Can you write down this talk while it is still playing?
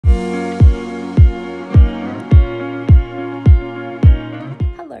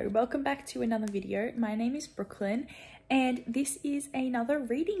welcome back to another video. My name is Brooklyn and this is another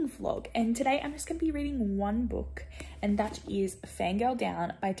reading vlog, and today I'm just going to be reading one book, and that is Fangirl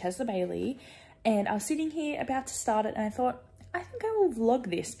Down by Tessa Bailey. And I was sitting here about to start it and I thought, I think I will vlog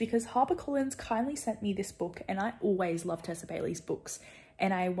this because HarperCollins kindly sent me this book, and I always love Tessa Bailey's books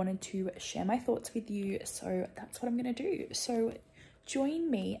and I wanted to share my thoughts with you, so that's what I'm going to do. So join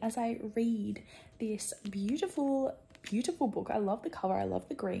me as I read this beautiful book. I love the cover, I love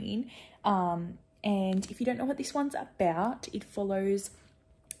the green. And if you don't know what this one's about, it follows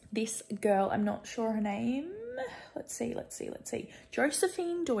this girl, I'm not sure her name, let's see,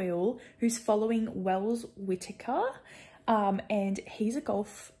 Josephine Doyle, who's following Wells Whitaker, and he's a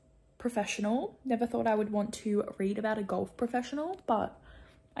golf professional. Never thought I would want to read about a golf professional, but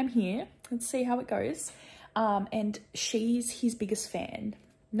I'm here. Let's see how it goes. And she's his biggest fan,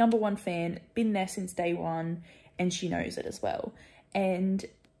 #1 fan, been there since day one, and she knows it as well. And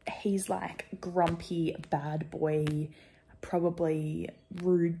he's like grumpy bad boy, probably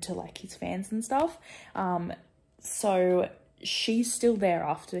rude to like his fans and stuff. So she's still there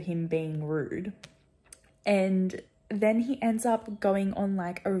after him being rude, and then he ends up going on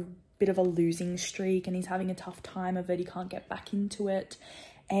like a bit of a losing streak, and he's having a tough time of it. He can't get back into it,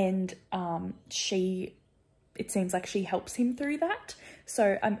 and it seems like she helps him through that.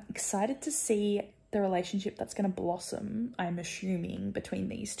 So I'm excited to see the relationship that's going to blossom, I'm assuming, between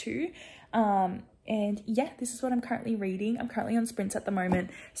these two. And yeah, this is what I'm currently reading. I'm currently on Sprints at the moment,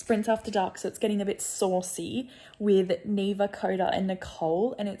 Sprints After Dark, so it's getting a bit saucy with Neva, Coda and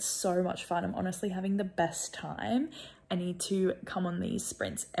Nicole, and it's so much fun. I'm honestly having the best time. I need to come on these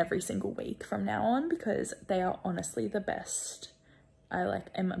sprints every single week from now on because they are honestly the best. I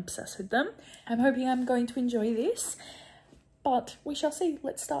am obsessed with them. I'm hoping I'm going to enjoy this, but we shall see.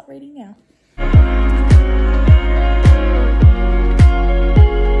 Let's start reading now.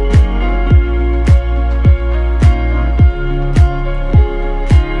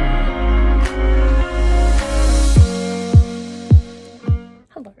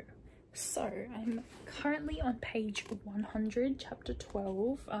 Hello. So I'm currently on page 100, chapter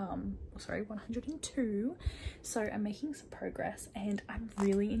 12, 102. So I'm making some progress and I'm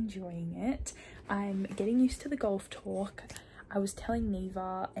really enjoying it. I'm getting used to the golf talk. I was telling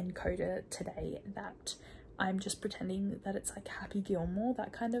Neva and Coda today that I'm just pretending that it's like Happy Gilmore,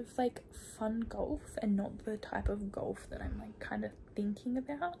 that kind of like fun golf, and not the type of golf that I'm like kind of thinking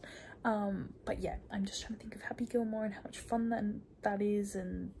about. But yeah, I'm just trying to think of Happy Gilmore and how much fun that is,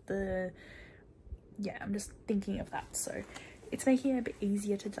 and I'm just thinking of that. So it's making it a bit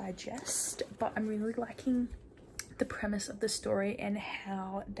easier to digest, but I'm really liking the premise of the story and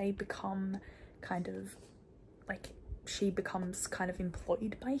how they become kind of like, she becomes kind of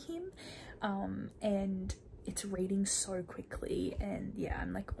employed by him, and it's reading so quickly, and yeah,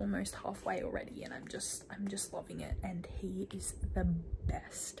 I'm like almost halfway already, and I'm just loving it. And he is the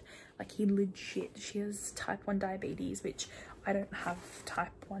best. Like, he legit, she has type 1 diabetes, which I don't have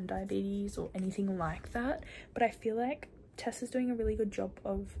type 1 diabetes or anything like that, but I feel like Tessa's doing a really good job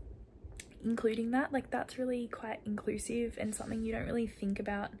of including that. Like, that's really quite inclusive and something you don't really think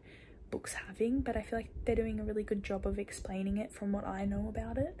about books having, but I feel like they're doing a really good job of explaining it from what I know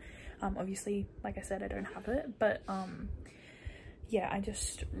about it. Obviously, like I said, I don't have it, but yeah,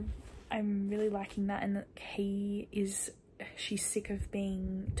 I'm really liking that. And that she's sick of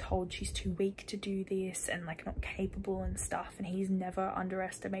being told she's too weak to do this and like not capable and stuff, and he's never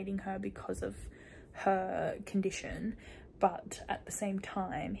underestimating her because of her condition, but at the same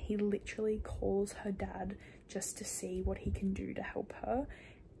time he literally calls her dad just to see what he can do to help her,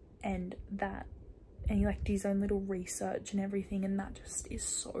 and he like does his own little research and everything, and that just is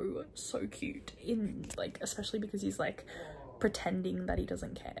so cute, in like, especially because he's like pretending that he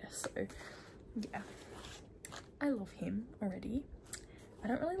doesn't care. So yeah, I love him already. I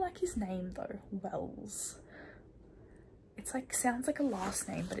don't really like his name though, Wells. It's like, sounds like a last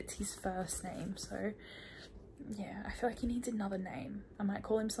name, but it's his first name, so yeah, I feel like he needs another name. I might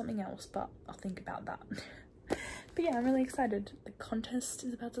call him something else, but I'll think about that. But yeah, I'm really excited. The contest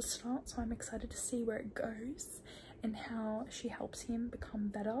is about to start, so I'm excited to see where it goes and how she helps him become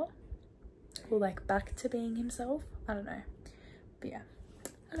better, or like back to being himself. I don't know, but yeah,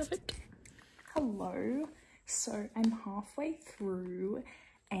 I love it. Hello. So I'm halfway through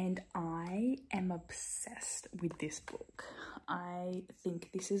and I am obsessed with this book. I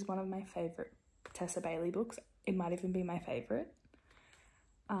think this is one of my favorite Tessa Bailey books. It might even be my favorite.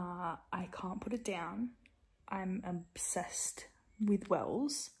 I can't put it down. I'm obsessed with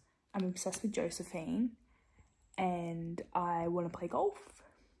Wells. I'm obsessed with Josephine, and I want to play golf.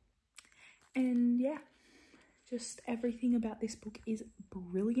 And yeah, just everything about this book is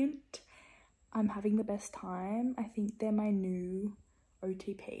brilliant. I'm having the best time. I think they're my new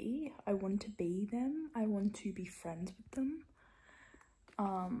OTP. I want to be them. I want to be friends with them.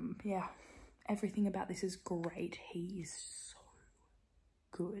 Yeah, everything about this is great. He is so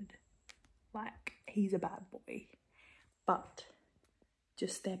good. Like, he's a bad boy. But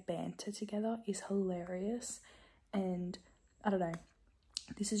just their banter together is hilarious. And I don't know,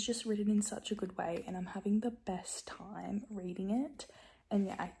 this is just written in such a good way, and I'm having the best time reading it. And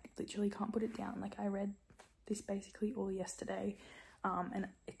yeah, I literally can't put it down. Like, I read this basically all yesterday, and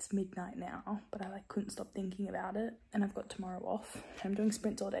it's midnight now, but I like couldn't stop thinking about it. And I've got tomorrow off. I'm doing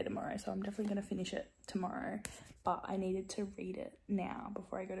sprints all day tomorrow, so I'm definitely going to finish it tomorrow. But I needed to read it now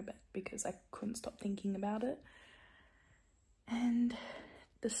before I go to bed because I couldn't stop thinking about it. And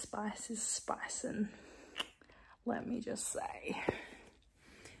the spice is spicing, let me just say.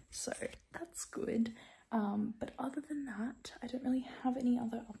 So that's good. But other than that, I don't really have any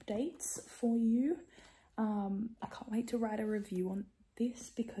other updates for you. I can't wait to write a review on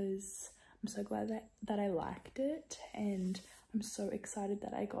this because I'm so glad that I liked it, and I'm so excited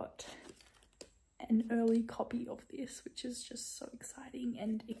that I got an early copy of this, which is just so exciting.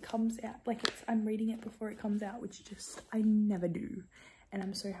 And it comes out like I'm reading it before it comes out, which just I never do, and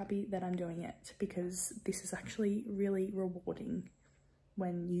I'm so happy that I'm doing it because this is actually really rewarding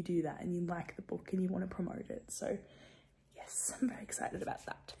when you do that and you like the book and you want to promote it. So yes, I'm very excited about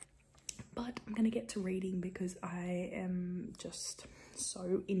that. But I'm gonna get to reading because I am just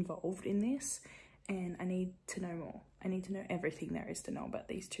so involved in this and I need to know more. I need to know everything there is to know about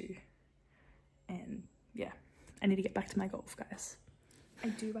these two. And yeah, I need to get back to my golf, guys. I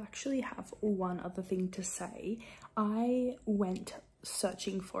do actually have one other thing to say. I went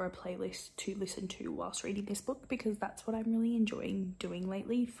searching for a playlist to listen to whilst reading this book because that's what I'm really enjoying doing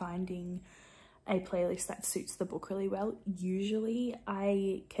lately, finding a playlist that suits the book really well. Usually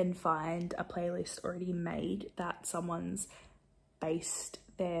I can find a playlist already made that someone's based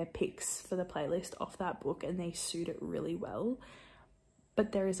their picks for the playlist off that book and they suit it really well.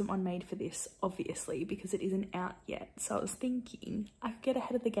 But there isn't one made for this, obviously, because it isn't out yet. So I was thinking I could get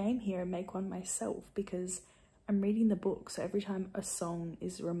ahead of the game here and make one myself because I'm reading the book. So every time a song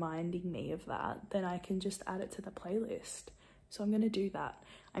is reminding me of that, then I can just add it to the playlist. So I'm going to do that.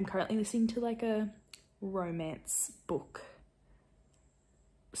 I'm currently listening to like a romance book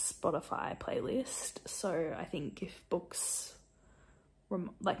Spotify playlist. So I think if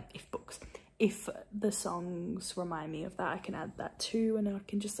the songs remind me of that, I can add that too, and I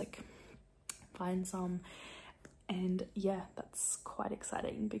can just like find some. And yeah, that's quite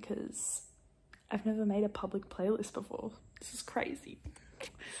exciting because I've never made a public playlist before. This is crazy.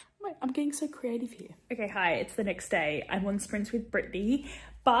 I'm getting so creative here. Okay, hi, it's the next day. I'm on sprints with Brittany,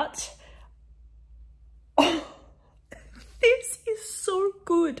 but oh, this is so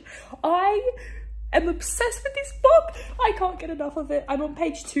good. I am obsessed with this book. I can't get enough of it. I'm on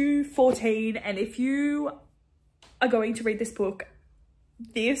page 214, and if you are going to read this book,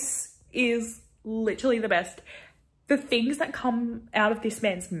 this is literally the best. The things that come out of this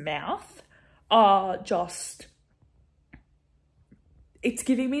man's mouth are just, it's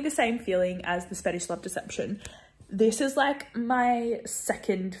giving me the same feeling as The Spanish Love Deception. This is like my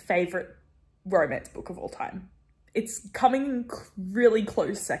second favorite romance book of all time. It's coming really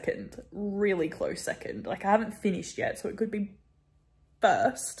close second. Like, I haven't finished yet, so it could be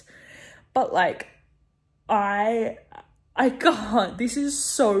first. But like, I can't. This is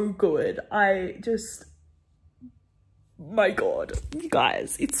so good. My God, you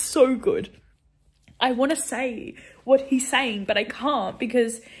guys, it's so good. I want to say what he's saying, but I can't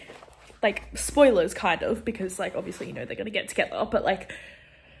because, like, spoilers kind of, because, like, obviously, you know, they're going to get together, but, like,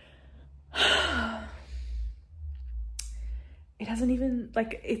 it hasn't even,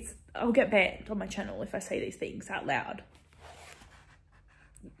 like, I'll get banned on my channel if I say these things out loud.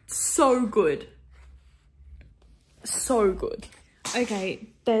 So good. So good. Okay,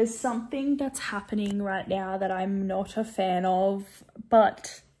 there's something that's happening right now that I'm not a fan of,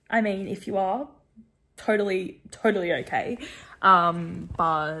 but, I mean, if you are, totally okay.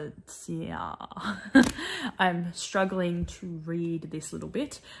 But yeah, I'm struggling to read this little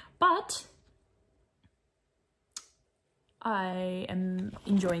bit, but I am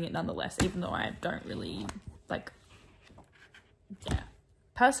enjoying it nonetheless, even though I don't really, like, yeah.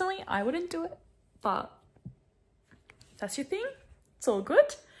 Personally, I wouldn't do it, but if that's your thing, it's all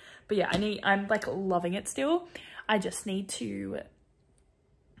good. But yeah, I'm like loving it still. I just need to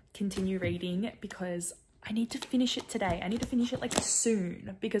continue reading because I need to finish it today. I need to finish it like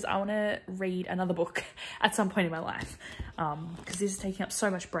soon because I want to read another book at some point in my life, because this is taking up so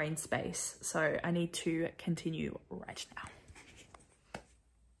much brain space. So I need to continue right now.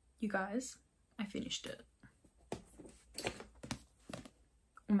 You guys, I finished it.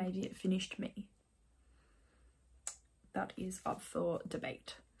 Or maybe it finished me. That is up for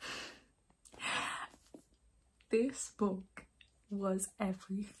debate. This book was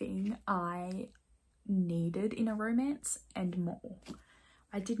everything I needed in a romance and more.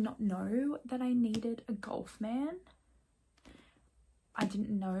 I did not know that I needed a golf man. I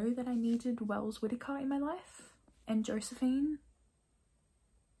didn't know that I needed Wells Whitaker in my life and Josephine,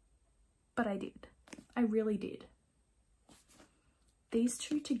 but I did. I really did. These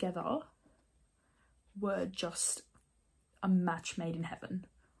two together were just a match made in heaven.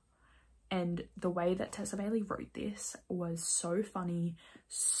 And the way that Tessa Bailey wrote this was so funny,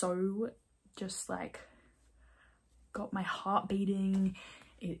 so just like got my heart beating.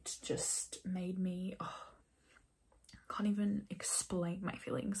 It just made me, oh, I can't even explain my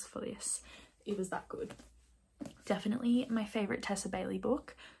feelings for this. It was that good. Definitely my favorite Tessa Bailey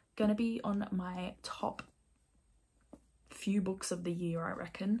book. Gonna be on my top few books of the year, I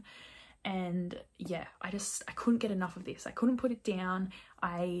reckon. And yeah, I couldn't get enough of this. I couldn't put it down.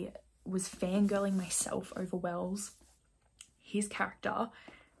 I was fangirling myself over Wells. His character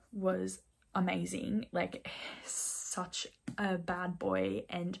was amazing, like such a bad boy,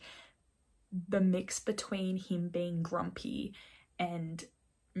 and the mix between him being grumpy and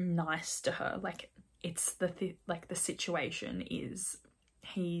nice to her, like it's the situation is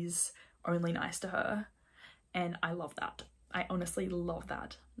he's only nice to her, and I love that. I honestly love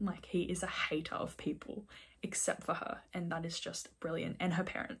that. Like, he is a hater of people except for her, and that is just brilliant, and her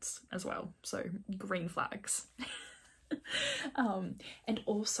parents as well, so green flags. And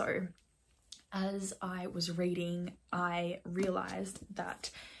also, as I was reading, I realised that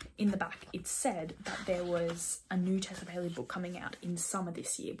in the back it said that there was a new Tessa Bailey book coming out in summer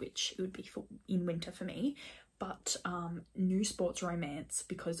this year, which it would be in winter for me, but new sports romance,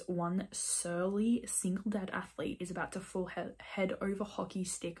 because one surly single dad athlete is about to fall head over hockey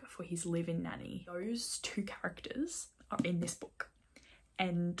stick for his live-in nanny. Those two characters are in this book,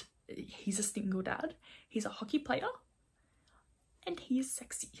 and he's a single dad, he's a hockey player, and he is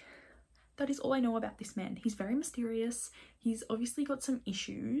sexy. That is all I know about this man. He's very mysterious. He's obviously got some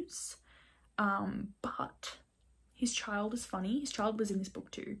issues, but his child is funny. His child was in this book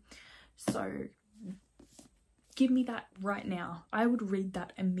too. So give me that right now. I would read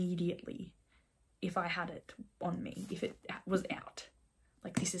that immediately if I had it on me, if it was out.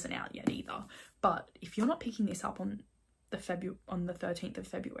 Like, this isn't out yet either. But if you're not picking this up on the 13th of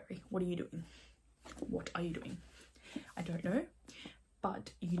February, what are you doing? What are you doing? I don't know.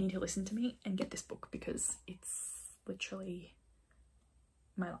 But you need to listen to me and get this book, because it's literally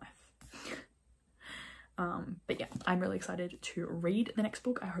my life. But yeah, I'm really excited to read the next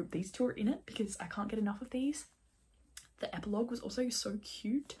book. I hope these two are in it, because I can't get enough of these. The epilogue was also so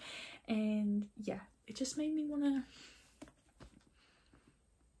cute, and yeah, it just made me want to,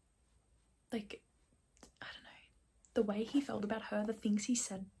 like, I don't know, the way he felt about her, the things he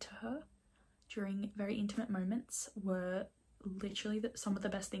said to her during very intimate moments were literally some of the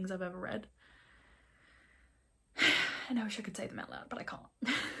best things I've ever read. And I wish I could say them out loud, but I can't,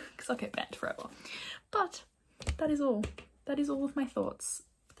 because I'll get banned forever. But that is all. That is all of my thoughts.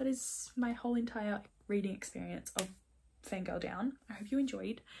 That is my whole entire reading experience of Fangirl Down. I hope you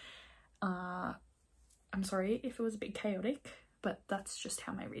enjoyed. I'm sorry if it was a bit chaotic, but that's just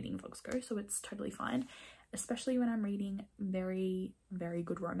how my reading vlogs go, so it's totally fine. Especially when I'm reading very, very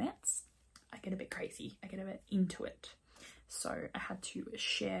good romance. I get a bit crazy. I get a bit into it. So I had to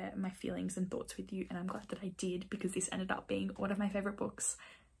share my feelings and thoughts with you, and I'm glad that I did, because this ended up being one of my favourite books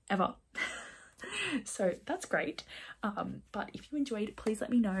ever. So that's great. But if you enjoyed, please let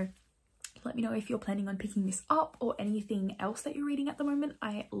me know. Let me know if you're planning on picking this up or anything else that you're reading at the moment.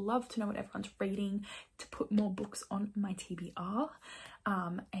 I love to know what everyone's reading to put more books on my TBR.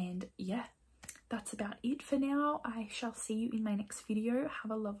 And yeah, that's about it for now. I shall see you in my next video.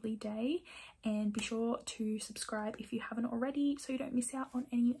 Have a lovely day, and be sure to subscribe if you haven't already, so you don't miss out on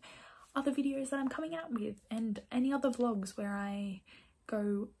any other videos that I'm coming out with, and any other vlogs where I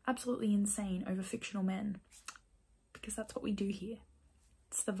go absolutely insane over fictional men, because that's what we do here.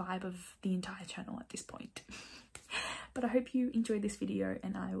 It's the vibe of the entire channel at this point. But I hope you enjoyed this video,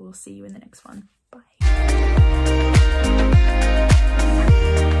 and I will see you in the next one. Bye.